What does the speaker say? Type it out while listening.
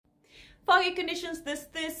Foggy conditions this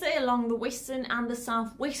Thursday along the western and the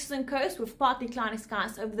southwestern coast, with partly cloudy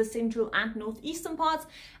skies over the central and northeastern parts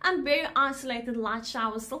and very isolated light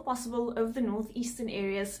showers still possible over the northeastern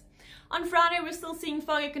areas. On Friday, we're still seeing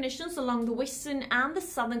foggy conditions along the western and the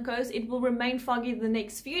southern coast. It will remain foggy the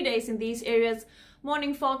next few days in these areas.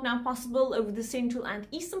 Morning fog now possible over the central and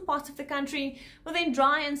eastern parts of the country, but then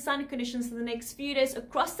dry and sunny conditions for the next few days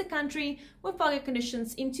across the country, with foggy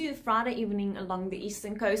conditions into Friday evening along the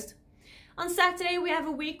eastern coast. On Saturday, we have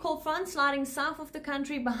a weak cold front sliding south of the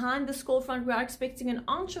country. Behind this cold front, we are expecting an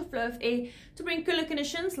onshore flow of air to bring cooler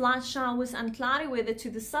conditions, light showers and cloudy weather to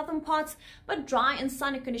the southern parts, but dry and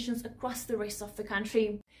sunny conditions across the rest of the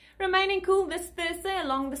country. Remaining cool this Thursday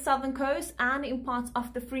along the southern coast and in parts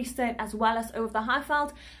of the Free State as well as over the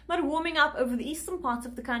Highveld, but warming up over the eastern parts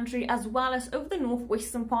of the country as well as over the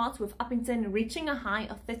northwestern parts, with Uppington reaching a high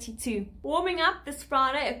of 32. Warming up this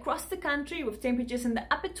Friday across the country with temperatures in the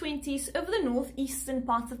upper 20s over the northeastern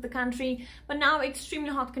parts of the country, but now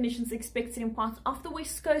extremely hot conditions expected in parts of the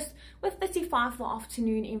west coast with 35 for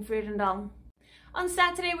afternoon in Vredendal. On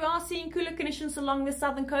Saturday, we are seeing cooler conditions along the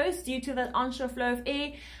southern coast due to that onshore flow of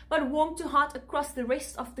air, but warm to hot across the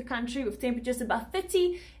rest of the country with temperatures above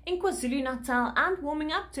 30 in KwaZulu-Natal and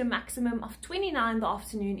warming up to a maximum of 29 in the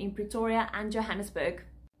afternoon in Pretoria and Johannesburg.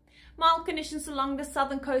 Mild conditions along the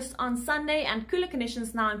southern coast on Sunday and cooler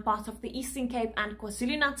conditions now in parts of the Eastern Cape and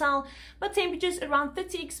KwaZulu-Natal, but temperatures around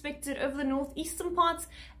 30 expected over the northeastern parts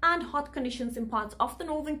and hot conditions in parts of the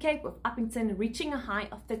Northern Cape, with Uppington reaching a high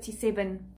of 37.